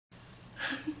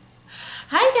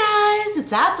Hi guys,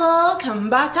 it's Apple, coming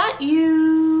back at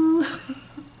you.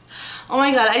 Oh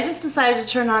my god, I just decided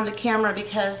to turn on the camera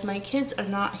because my kids are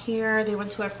not here. They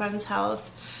went to a friend's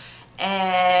house,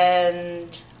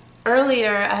 and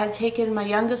earlier I had taken my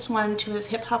youngest one to his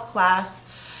hip hop class.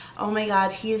 Oh my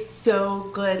god, he is so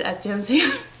good at dancing.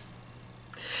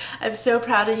 I'm so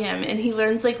proud of him, and he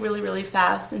learns like really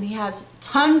fast, and he has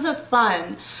tons of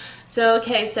fun.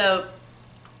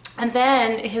 And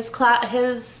then his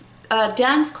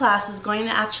dance class is going to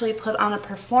actually put on a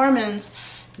performance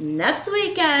next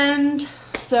weekend.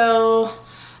 So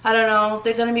I don't know,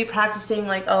 they're going to be practicing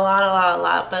like a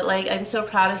lot, but like I'm so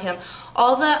proud of him.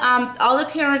 All the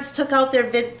parents took out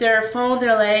their phone.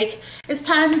 They're like, it's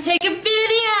time to take a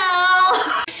video.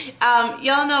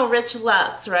 Y'all know Rich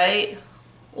Lux, right?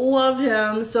 Love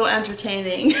him, so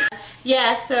entertaining.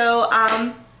 Yeah, so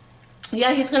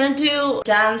yeah, he's gonna do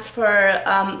dance for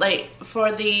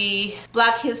the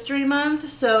Black History Month.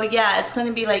 So yeah, it's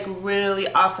gonna be like really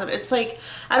awesome. It's like,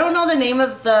 I don't know the name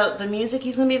of the music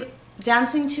he's gonna be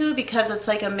dancing to because it's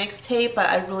like a mixtape, but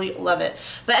I really love it.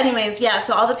 But anyways, yeah,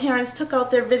 so all the parents took out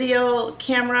their video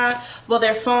camera, well,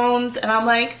 their phones, and I'm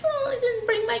like, oh, I didn't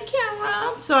bring my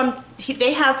camera. So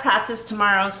they have practice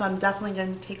tomorrow, so I'm definitely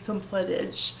gonna take some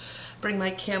footage, bring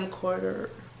my camcorder.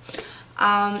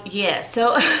 Yeah,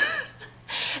 so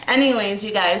anyways,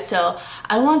 you guys, so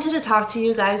I wanted to talk to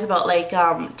you guys about like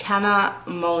Tana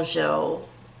Mongeau.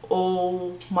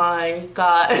 Oh my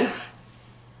god.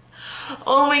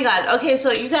 Oh my god. Okay,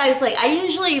 so you guys, like, I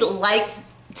usually liked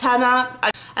Tana.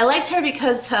 I liked her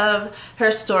because of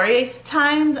her story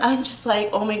times. I'm just like,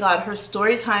 oh my god, her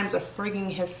story times are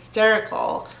freaking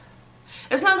hysterical.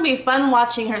 It's not gonna be fun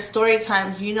watching her story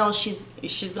times. You know she's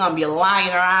gonna be lying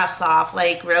her ass off.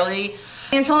 Like, really?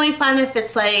 It's only fun if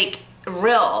it's like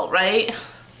real, right?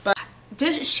 But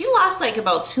she lost like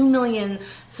about 2 million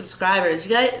subscribers.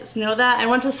 You guys know that? I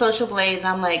went to Social Blade and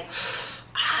I'm like,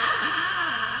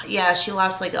 yeah, she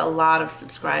lost like a lot of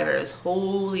subscribers.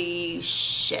 Holy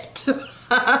shit.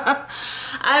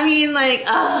 I mean, like,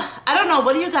 I don't know.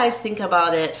 What do you guys think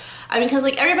about it? I mean, because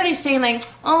like everybody's saying like,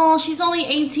 oh, she's only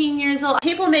 18 years old.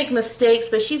 People make mistakes,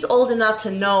 but she's old enough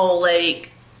to know like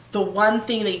the one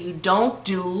thing that you don't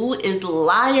do is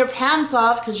lie your pants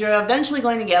off, because you're eventually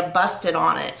going to get busted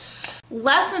on it.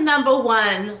 Lesson number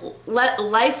one,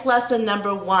 life lesson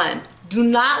number one, do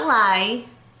not lie.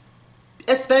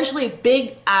 Especially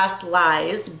big ass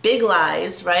lies, big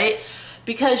lies, right?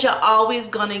 Because you're always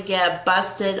gonna get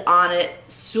busted on it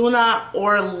sooner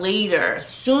or later.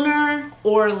 Sooner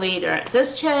or later.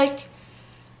 This chick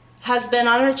has been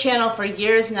on her channel for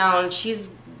years now, and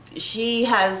she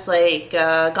has like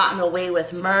gotten away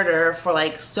with murder for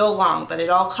like so long, but it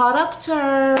all caught up to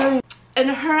her. In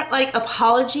her like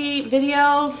apology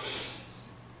video,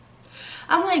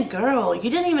 I'm like, girl, you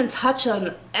didn't even touch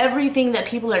on everything that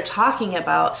people are talking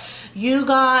about. You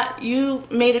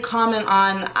made a comment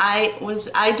on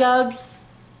iDubbbz,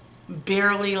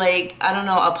 barely, like, I don't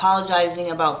know,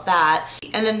 apologizing about that.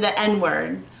 And then the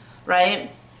N-word, right?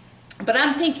 But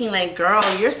I'm thinking like, girl,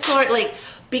 your story, like,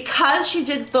 because she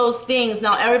did those things,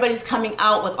 now everybody's coming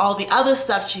out with all the other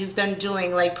stuff she's been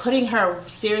doing, like putting her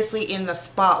seriously in the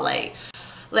spotlight.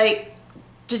 Like,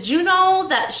 did you know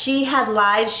that she had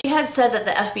lied? She had said that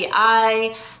the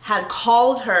FBI had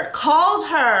called her,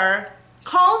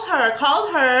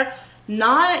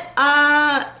 not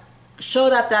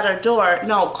showed up at her door,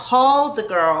 no, called the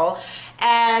girl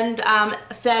and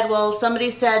said, well,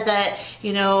 somebody said that,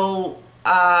 you know,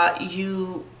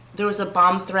 there was a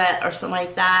bomb threat or something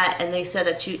like that, and they said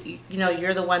that you know,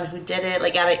 you're the one who did it,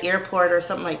 like at an airport or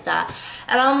something like that.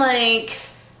 And I'm like,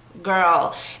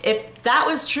 girl, if that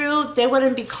was true, they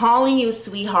wouldn't be calling you,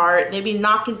 sweetheart. They'd be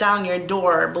knocking down your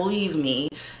door, believe me.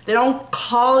 They don't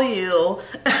call you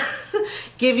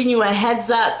giving you a heads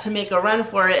up to make a run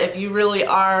for it if you really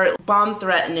are bomb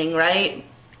threatening, right?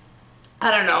 I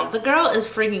don't know. The girl is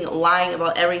freaking lying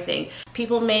about everything.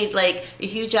 People made like a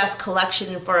huge ass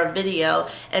collection for a video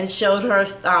and showed her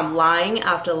lying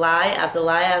after lie after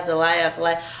lie after lie after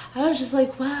lie. I was just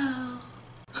like, wow.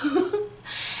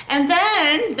 And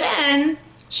then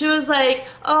she was like,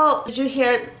 oh, did you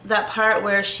hear that part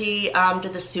where she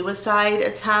did the suicide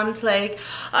attempt? Like,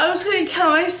 I was gonna kill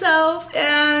myself,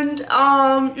 and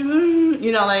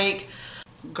you know, like,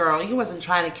 girl, you wasn't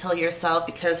trying to kill yourself,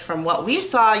 because from what we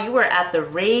saw, you were at the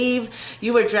rave,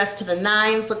 you were dressed to the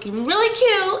nines, looking really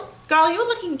cute. Girl, you were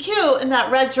looking cute in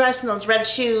that red dress and those red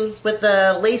shoes with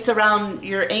the lace around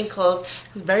your ankles. It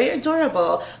was very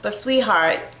adorable. But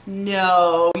sweetheart,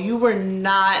 no, you were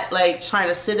not like trying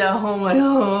to sit at home like,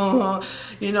 oh,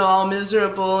 you know, all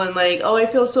miserable and like, oh, I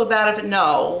feel so bad if it.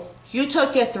 No, You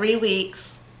took your 3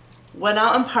 weeks, went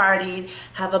out and partied,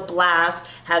 have a blast,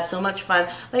 had so much fun.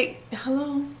 Like,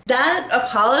 hello? That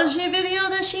apology video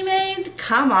that she made,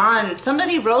 come on.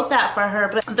 Somebody wrote that for her,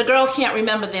 but the girl can't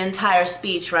remember the entire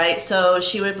speech, right? So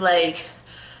she would like,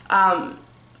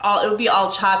 it would be all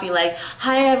choppy, like,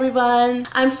 hi everyone,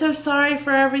 I'm so sorry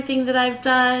for everything that I've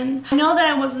done. I know that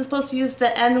I wasn't supposed to use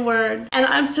the N-word, and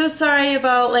I'm so sorry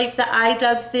about like the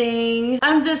iDubbbz thing.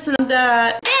 I'm this and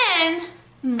that.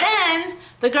 Then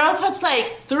the girl puts like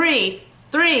three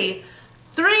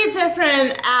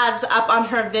different ads up on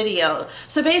her video.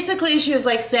 So basically she was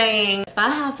like saying, if I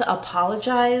have to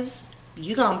apologize,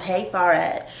 you gonna pay for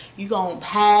it. You gonna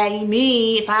pay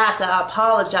me if I have to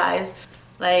apologize.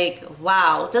 Like,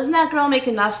 wow, doesn't that girl make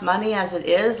enough money as it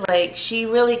is? Like, she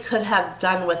really could have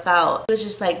done without. It was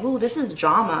just like, ooh, this is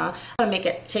drama. I'm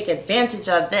gonna take advantage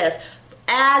of this.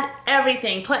 Add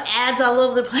everything, put ads all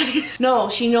over the place. No,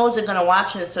 she knows they're gonna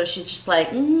watch it, so she's just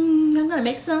like, I'm gonna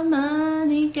make some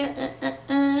money.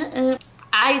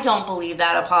 I don't believe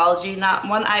that apology. Not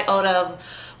one iota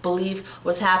of belief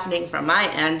was happening from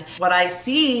my end. What I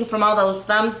see from all those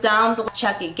thumbs down,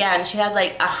 check again, she had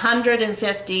like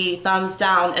 150 thumbs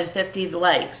down and 50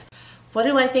 likes. What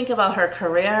do I think about her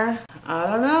career? I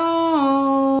don't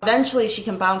know. Eventually she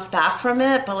can bounce back from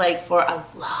it, but like for a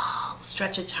long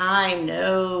stretch of time,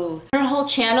 no. Her whole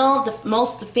channel, the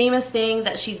most famous thing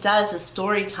that she does is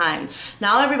story time.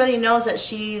 Now everybody knows that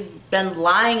she's been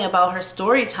lying about her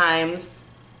story times.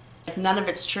 None of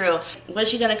it's true. What is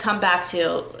she gonna come back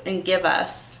to and give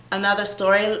us? Another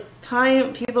story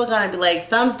time? People are gonna be like,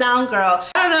 thumbs down, girl.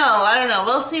 I don't know.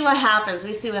 We'll see what happens.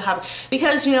 We see what happens.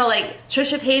 Because, you know, like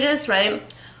Trisha Paytas, right?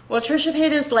 Well, Trisha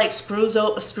Paytas like screws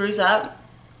up.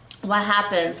 What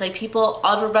happens? Like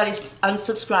everybody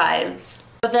unsubscribes.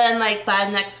 But then like by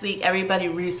next week, everybody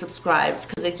resubscribes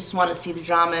because they just want to see the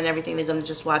drama and everything they're gonna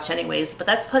just watch anyways. But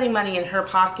that's putting money in her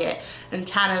pocket, in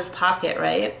Tana's pocket,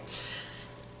 right?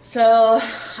 So,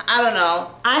 I don't know.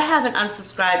 I haven't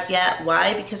unsubscribed yet.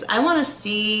 Why? Because I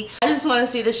just want to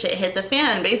see the shit hit the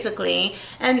fan, basically.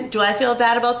 And do I feel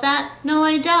bad about that? No,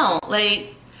 I don't.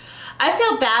 Like, I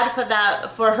feel bad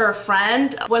for her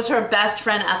friend, was her best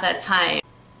friend at that time.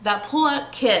 That poor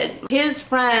kid. His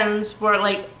friends were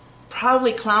like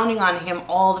probably clowning on him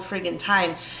all the friggin'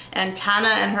 time. And Tana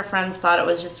and her friends thought it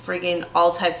was just friggin'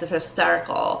 all types of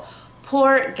hysterical.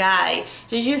 Poor guy.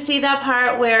 Did you see that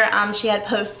part where she had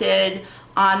posted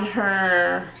on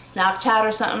her Snapchat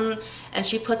or something, and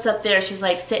she puts up there, she's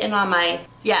like, sitting on my,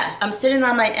 yes, I'm sitting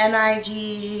on my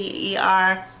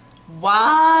NIGER.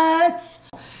 What?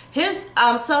 His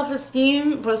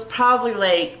self-esteem was probably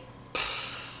like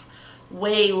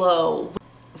way low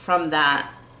from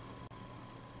that.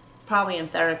 Probably in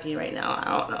therapy right now,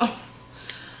 I don't know.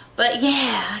 But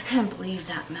yeah, I couldn't believe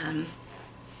that, man.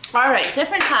 All right,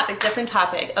 different topic.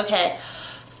 Okay,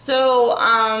 so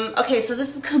so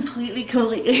this is completely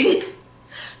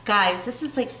guys, this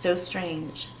is like so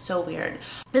strange, so weird.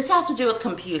 This has to do with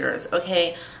computers.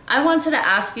 Okay, I wanted to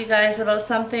ask you guys about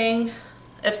something,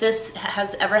 if this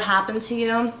has ever happened to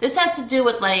you. This has to do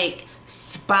with like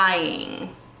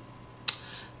spying,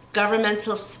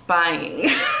 governmental spying.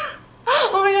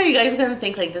 Oh my god, you guys are gonna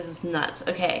think like this is nuts.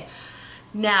 Okay,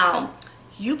 now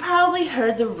you probably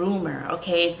heard the rumor,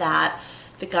 okay, that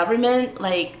the government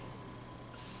like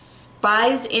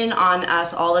spies in on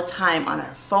us all the time on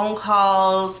our phone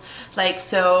calls, like,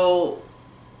 so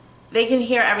they can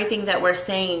hear everything that we're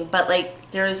saying, but like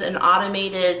there's an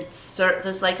automated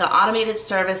automated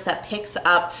service that picks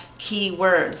up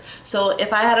keywords. So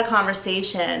if I had a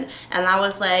conversation and I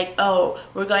was like, oh,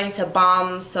 we're going to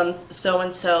bomb some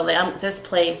so-and-so, like this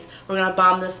place, we're gonna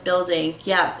bomb this building,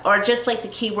 yeah, or just like the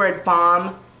keyword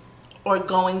bomb or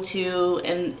going to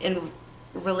in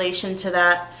relation to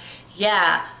that,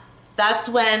 yeah, that's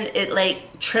when it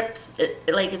like trips,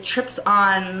 it trips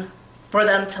on for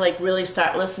them to like really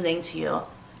start listening to you.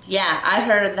 Yeah, I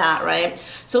heard of that, right?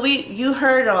 So you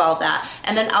heard of all that.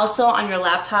 And then also on your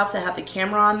laptops that have the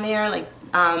camera on there, like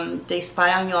they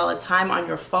spy on you all the time on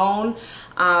your phone.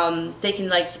 They can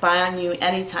like spy on you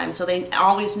anytime. So they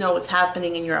always know what's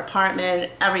happening in your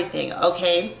apartment, everything,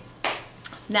 okay?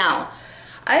 Now,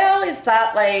 I always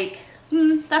thought like,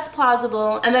 that's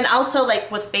plausible. And then also like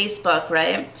with Facebook,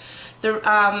 right?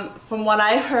 From what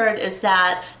I heard is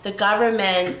that the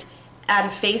government and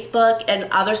Facebook and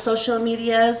other social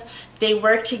medias, they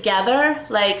work together.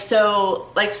 Like, so,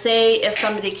 like say if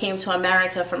somebody came to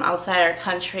America from outside our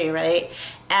country, right?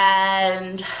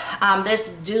 And this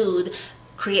dude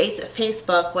creates a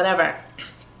Facebook, whatever.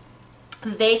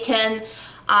 They can,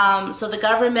 so the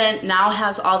government now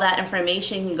has all that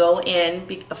information can go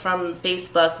in from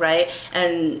Facebook, right?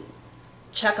 And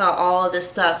check out all of this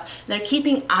stuff. They're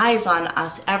keeping eyes on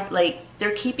us, like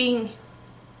they're keeping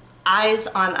eyes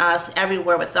on us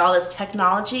everywhere with all this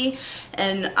technology,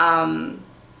 and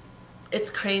it's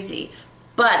crazy.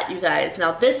 But you guys,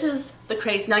 now this is the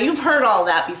crazy. Now you've heard all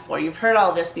that before. You've heard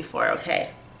all this before,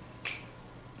 okay?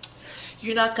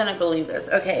 You're not gonna believe this,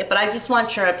 okay? But I just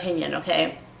want your opinion,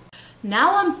 okay?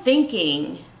 Now I'm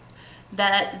thinking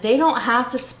that they don't have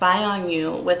to spy on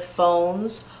you with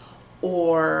phones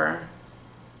or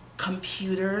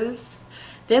computers.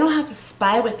 They don't have to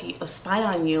spy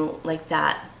on you like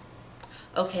that.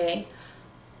 Okay?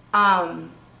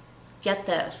 Get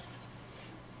this.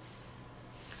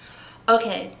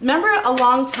 Okay, remember a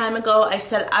long time ago I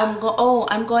said I'm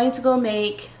going to go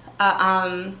make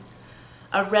a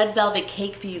red velvet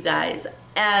cake for you guys.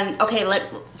 And okay,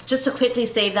 just to quickly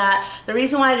say that the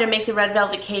reason why I didn't make the red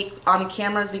velvet cake on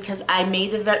camera is because I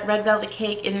made the red velvet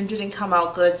cake and it didn't come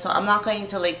out good. So I'm not going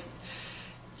to like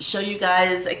show you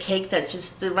guys a cake that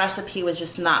just, the recipe was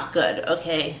just not good,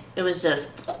 okay? It was just,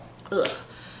 ugh.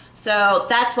 So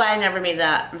that's why I never made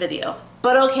that video.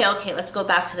 But okay, let's go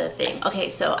back to the thing. Okay,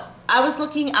 so I was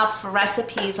looking up for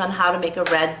recipes on how to make a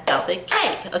red velvet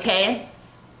cake, okay?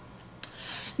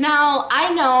 Now,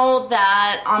 I know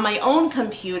that on my own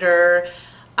computer,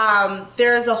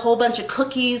 there's a whole bunch of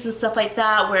cookies and stuff like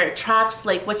that where it tracks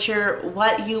like what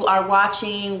you are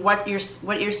watching, what you're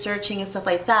searching and stuff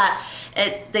like that.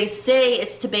 They say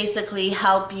it's to basically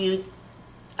help you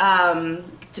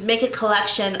to make a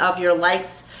collection of your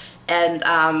likes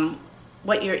and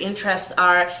what your interests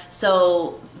are.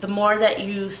 So the more that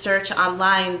you search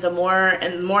online, the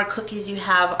more cookies you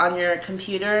have on your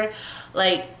computer,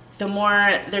 like the more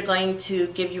they're going to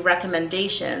give you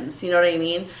recommendations, you know what I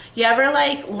mean? You ever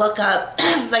like look up,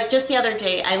 like just the other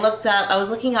day, I was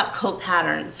looking up coat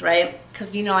patterns, right?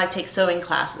 Because you know I take sewing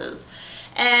classes.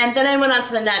 And then I went on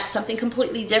to the next, something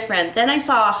completely different. Then I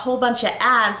saw a whole bunch of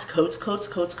ads, coats,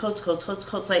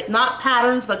 like not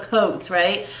patterns, but coats,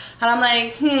 right? And I'm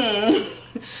like,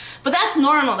 But that's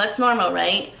normal,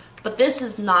 right? But this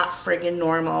is not friggin'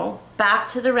 normal. Back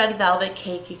to the red velvet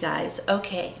cake, you guys.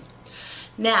 Okay.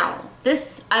 Now,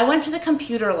 I went to the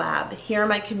computer lab here in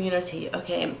my community,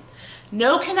 okay?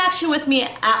 No connection with me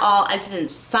at all. I didn't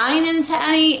sign into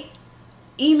any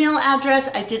email address.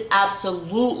 I did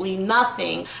absolutely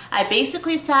nothing. I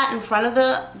basically sat in front of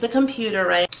the computer,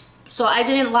 right? So I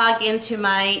didn't log into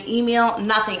my email,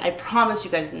 nothing. I promise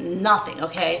you guys, nothing,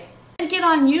 okay? I get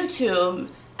on YouTube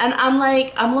and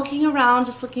I'm looking around,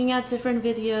 just looking at different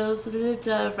videos,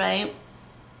 right?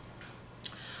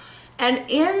 And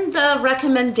in the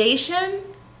recommendation,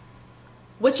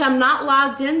 which I'm not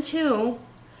logged into,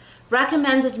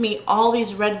 recommended me all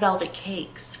these red velvet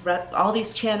cakes, all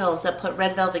these channels that put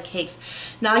red velvet cakes.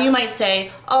 Now you might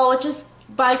say, oh, it's just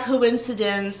by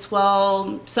coincidence,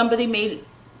 well, somebody made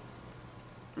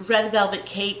red velvet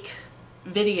cake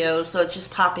videos, so it's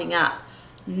just popping up.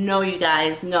 No, you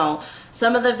guys, no.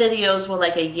 Some of the videos were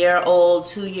like a year old,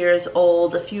 2 years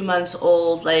old, a few months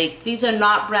old. Like, these are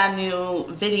not brand new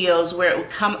videos where it would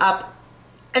come up.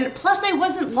 And plus, I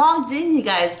wasn't logged in, you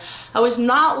guys. I was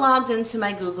not logged into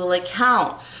my Google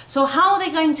account. So how are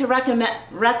they going to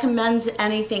recommend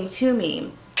anything to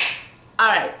me? All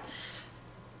right.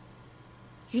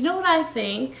 You know what I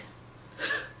think?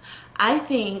 I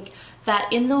think that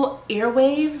in the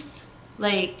airwaves,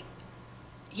 like,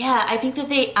 yeah, I think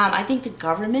that I think the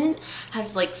government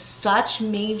has like such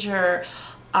major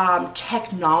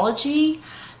technology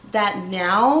that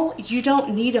now you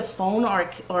don't need a phone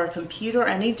or a computer or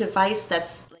any device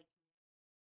that's like,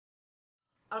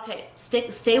 okay,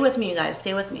 stay with me, you guys,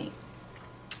 stay with me.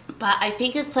 But I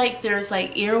think it's like there's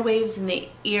like airwaves in the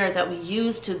ear that we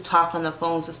use to talk on the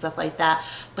phones and stuff like that.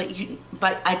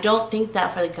 But I don't think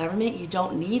that for the government, you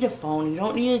don't need a phone, you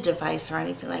don't need a device or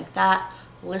anything like that.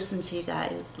 Listen, you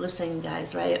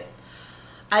guys, right?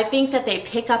 I think that they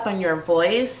pick up on your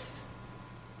voice.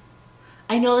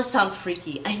 I know this sounds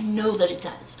freaky. I know that it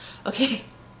does, okay?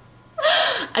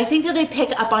 I think that they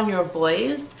pick up on your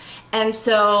voice, and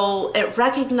so it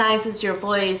recognizes your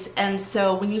voice, and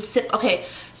so when you sit, okay,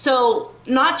 so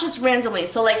not just randomly,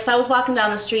 so like if I was walking down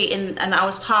the street and I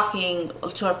was talking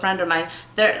to a friend of mine,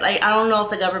 like, I don't know if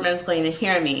the government's going to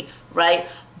hear me, right?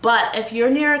 But if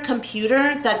you're near a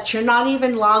computer that you're not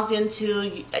even logged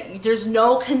into, there's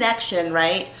no connection,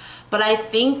 right? But I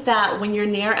think that when you're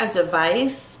near a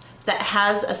device that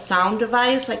has a sound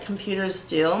device like computers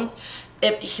do,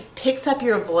 it picks up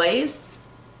your voice.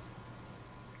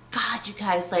 God, you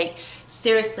guys, like,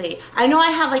 seriously. I know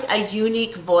I have like a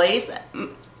unique voice.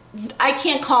 I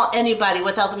can't call anybody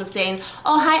without them saying,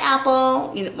 "Oh, hi,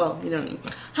 Apple." You know, well, you know what I mean.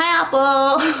 Hi,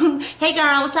 Apple. Hey,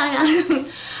 girl, what's up?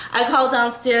 I called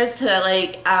downstairs to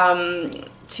like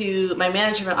to my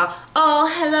management. Oh,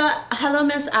 hello,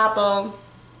 Miss Apple.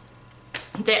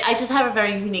 I just have a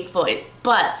very unique voice,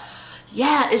 but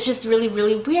yeah, it's just really,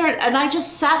 really weird. And I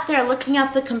just sat there looking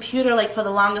at the computer like for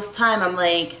the longest time. I'm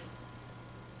like,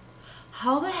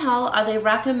 how the hell are they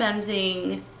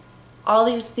recommending all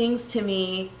these things to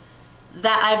me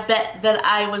that I bet that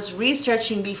I was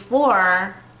researching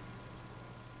before?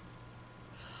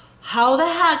 How the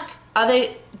heck are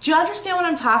they? Do you understand what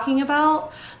I'm talking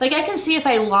about? Like, I can see if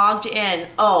I logged in,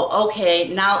 oh,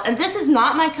 okay, now, and this is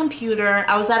not my computer.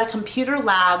 I was at a computer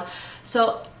lab,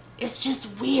 so it's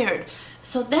just weird.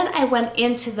 So then I went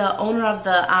into the owner of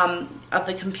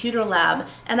the computer lab,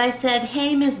 and I said,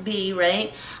 "Hey, Miss B,"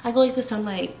 right? I go like this. I'm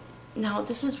like, "No,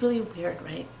 this is really weird,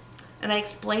 right?" And I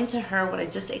explained to her what I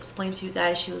just explained to you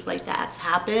guys. She was like, "That's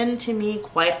happened to me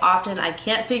quite often. I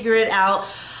can't figure it out."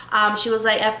 She was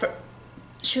like,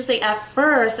 at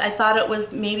first I thought it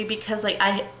was maybe because like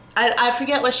I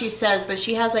forget what she says, but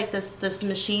she has like this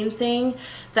machine thing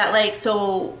that like,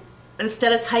 so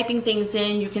instead of typing things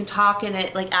in, you can talk and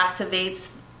it like activates,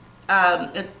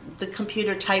 the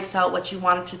computer types out what you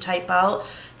wanted to type out,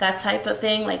 that type of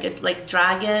thing, like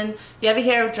Dragon. You ever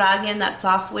hear of Dragon, that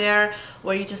software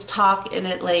where you just talk and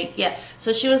it like, yeah.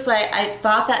 So she was like, I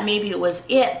thought that maybe it was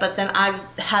it, but then I've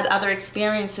had other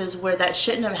experiences where that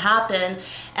shouldn't have happened,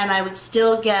 and I would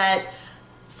still get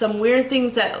some weird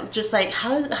things that just like,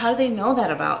 how do they know that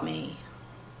about me?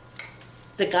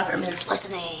 The government's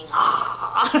listening.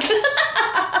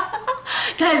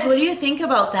 Guys, what do you think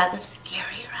about that? That's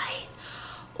scary, right?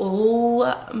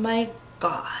 Oh my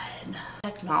God.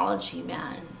 Technology,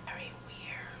 man. Very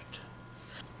weird.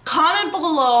 Comment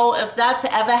below if that's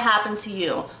ever happened to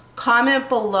you. Comment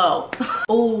below.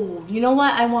 Oh, you know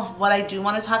what I do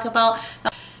want to talk about?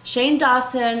 Shane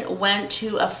Dawson went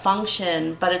to a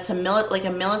function, but it's a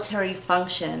military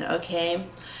function, okay?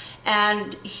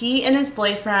 And he and his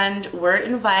boyfriend were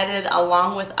invited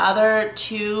along with other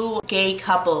two gay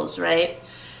couples, right?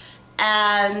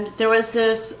 And there was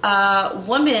this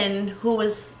woman who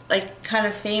was like kind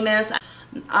of famous,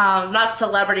 not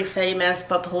celebrity famous,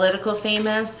 but political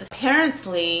famous.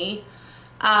 Apparently,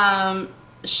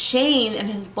 Shane and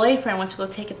his boyfriend went to go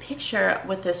take a picture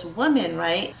with this woman,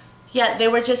 right? Yet they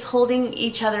were just holding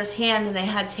each other's hand and they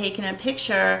had taken a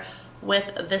picture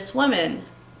with this woman.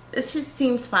 It just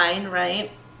seems fine,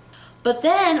 right? But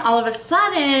then all of a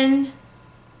sudden,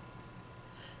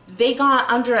 they got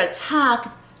under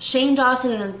attack. Shane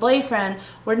Dawson and his boyfriend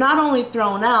were not only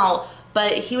thrown out,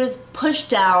 but he was pushed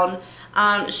down.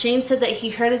 Shane said that he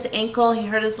hurt his ankle, he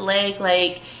hurt his leg,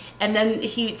 like, and then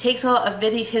he takes out a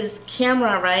video, his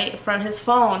camera, right, from his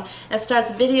phone, and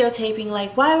starts videotaping,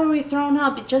 like, why were we thrown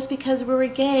out? Just because we were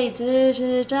gay, da,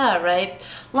 da, da, da, right?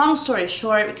 Long story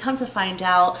short, we come to find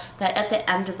out that at the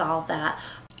end of all that,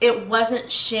 it wasn't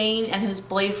Shane and his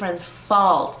boyfriend's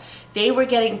fault. They were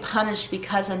getting punished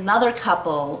because another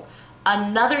couple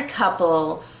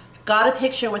got a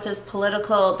picture with this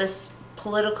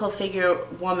political figure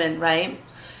woman, right?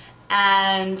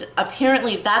 And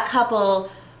apparently that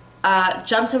couple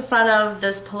jumped in front of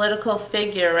this political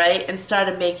figure, right, and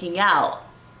started making out.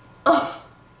 Oh.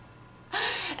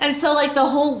 And so like the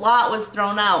whole lot was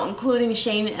thrown out, including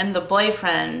Shane and the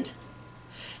boyfriend.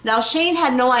 Now Shane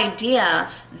had no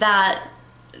idea that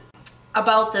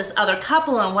about this other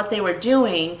couple and what they were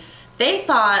doing. They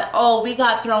thought, oh, we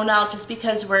got thrown out just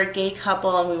because we're a gay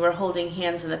couple and we were holding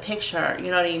hands in the picture,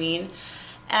 you know what I mean?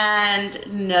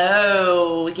 And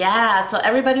no, yeah, so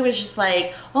everybody was just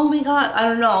like, oh my God, I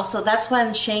don't know. So that's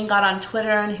when Shane got on Twitter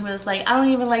and he was like, I don't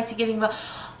even like to get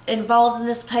involved in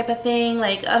this type of thing.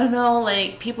 Like, I don't know,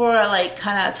 like people are like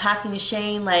kind of attacking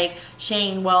Shane, like,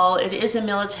 Shane, well, it is a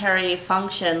military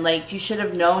function. Like, you should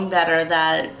have known better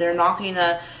that they're not going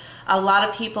to, a lot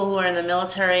of people who are in the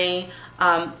military,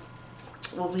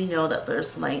 well, we know that there's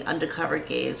some like undercover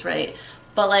gays, right?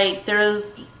 But like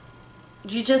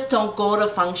you just don't go to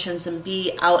functions and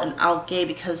be out and out gay,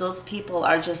 because those people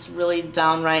are just really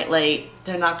downright like,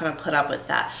 they're not going to put up with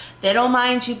that. They don't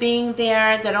mind you being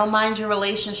there, they don't mind your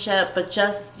relationship, but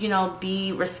just, you know,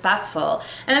 be respectful.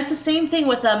 And it's the same thing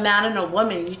with a man and a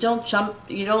woman. You don't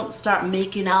start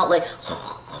making out like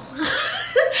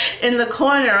in the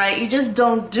corner, right? You just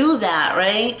don't do that,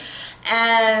 right?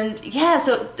 And yeah,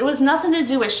 so it was nothing to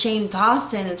do with Shane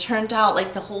Dawson. It turned out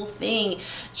like the whole thing,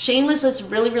 Shane was just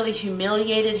really, really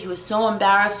humiliated. He was so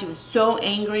embarrassed. He was so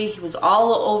angry. He was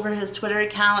all over his Twitter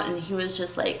account, and he was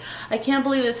just like, I can't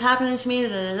believe this happening to me. Da,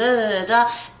 da, da, da, da.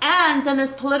 And then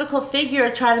this political figure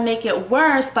tried to make it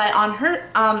worse by on her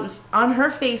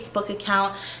Facebook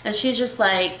account, and she's just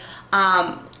like,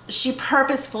 she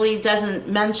purposefully doesn't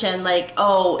mention like,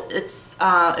 oh,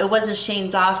 it wasn't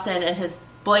Shane Dawson and his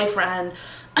boyfriend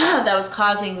that was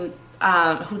causing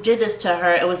who did this to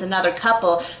her. It was another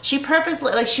couple. She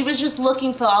purposely, like, she was just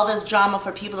looking for all this drama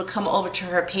for people to come over to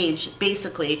her page.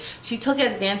 Basically, she took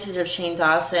advantage of Shane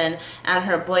Dawson and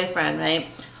her boyfriend, right?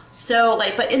 So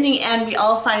like, but in the end we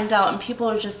all find out, and people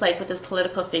are just like, with this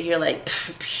political figure, like,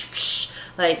 psh, psh, psh,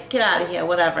 like, get out of here,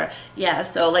 whatever. Yeah,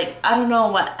 so like, I don't know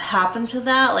what happened to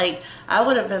that. Like, I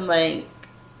would have been like,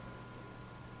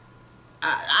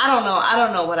 I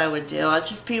don't know what I would do. I'd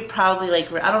just be probably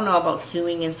like, I don't know about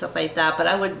suing and stuff like that, but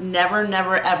I would never,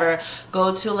 never, ever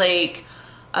go to like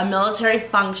a military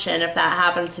function if that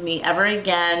happened to me ever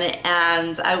again.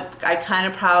 And I kind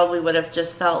of probably would have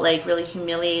just felt like really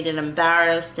humiliated,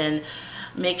 embarrassed, and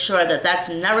make sure that that's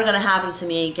never going to happen to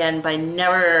me again by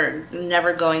never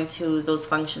going to those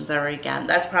functions ever again.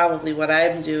 That's probably what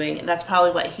I'm doing, and that's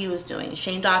probably what he was doing.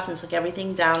 Shane Dawson took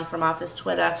everything down from off his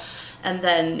Twitter, and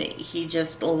then he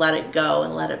just let it go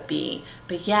and let it be.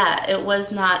 But yeah, it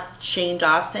was not Shane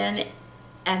Dawson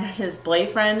and his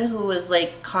boyfriend who was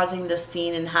like causing this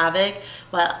scene and havoc,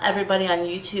 while everybody on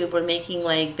YouTube were making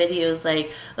like videos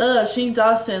like, oh, Shane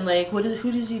Dawson, like, who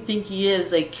does he think he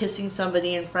is, like kissing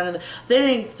somebody in front of them. They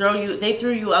didn't throw you, they threw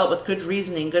you out with good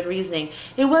reasoning.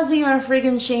 It wasn't even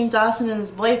friggin' Shane Dawson and his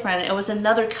boyfriend. It was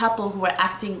another couple who were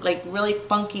acting like really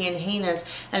funky and heinous,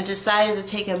 and decided to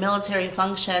take a military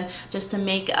function just to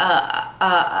make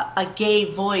a gay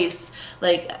voice,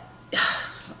 like,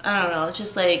 I don't know, it's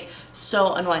just like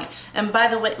so annoying. And by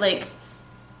the way, like,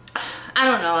 I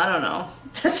don't know.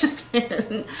 That's just,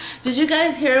 did you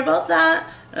guys hear about that?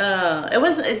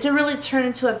 It didn't really turn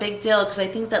into a big deal, because I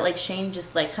think that like Shane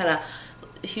just like kind of,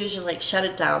 he was just like, shut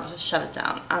it down, just shut it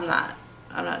down. I'm not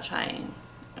trying.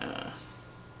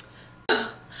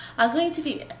 I'm going to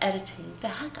be editing the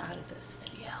heck out of this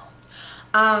video.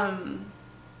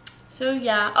 So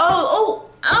yeah. Oh,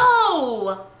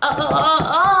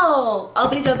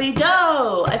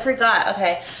 I forgot.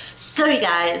 Okay, so you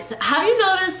guys, have you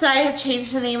noticed that I had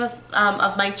changed the name of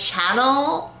my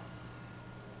channel?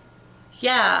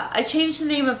 Yeah, I changed the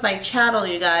name of my channel,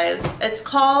 you guys. It's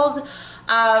called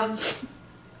sorry,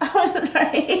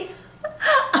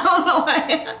 I don't know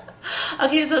why.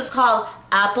 Okay, so it's called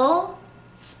Apple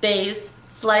Space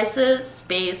Slices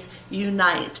Space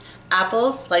Unite.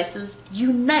 Apple Slices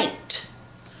Unite.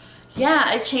 Yeah,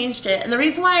 I changed it. And the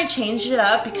reason why I changed it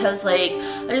up, because like,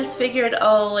 I just figured,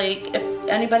 oh, like, if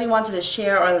anybody wanted to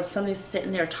share, or if somebody's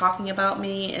sitting there talking about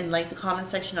me in like the comment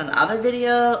section on other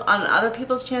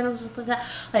people's channels and stuff like that,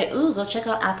 like, ooh, go check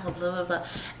out Apple, blah, blah, blah.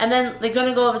 And then they're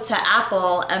gonna go over to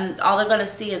Apple, and all they're gonna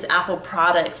see is Apple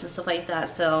products and stuff like that.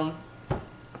 So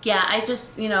yeah, I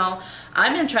just, you know,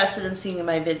 I'm interested in seeing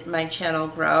my channel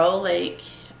grow, like,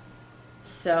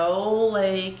 so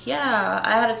like, yeah,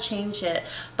 I had to change it,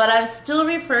 but I still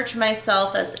refer to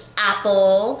myself as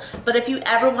Apple. But if you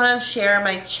ever want to share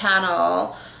my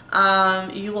channel,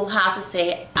 you will have to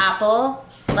say Apple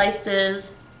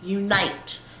Slices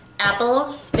Unite.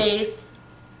 Apple Space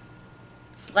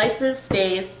Slices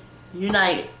Space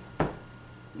Unite.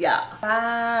 Yeah.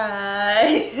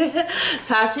 Bye.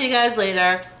 Talk to you guys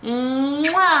later.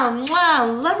 Mwah,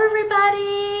 mwah. Love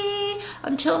everybody.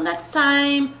 Until next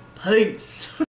time. Peace.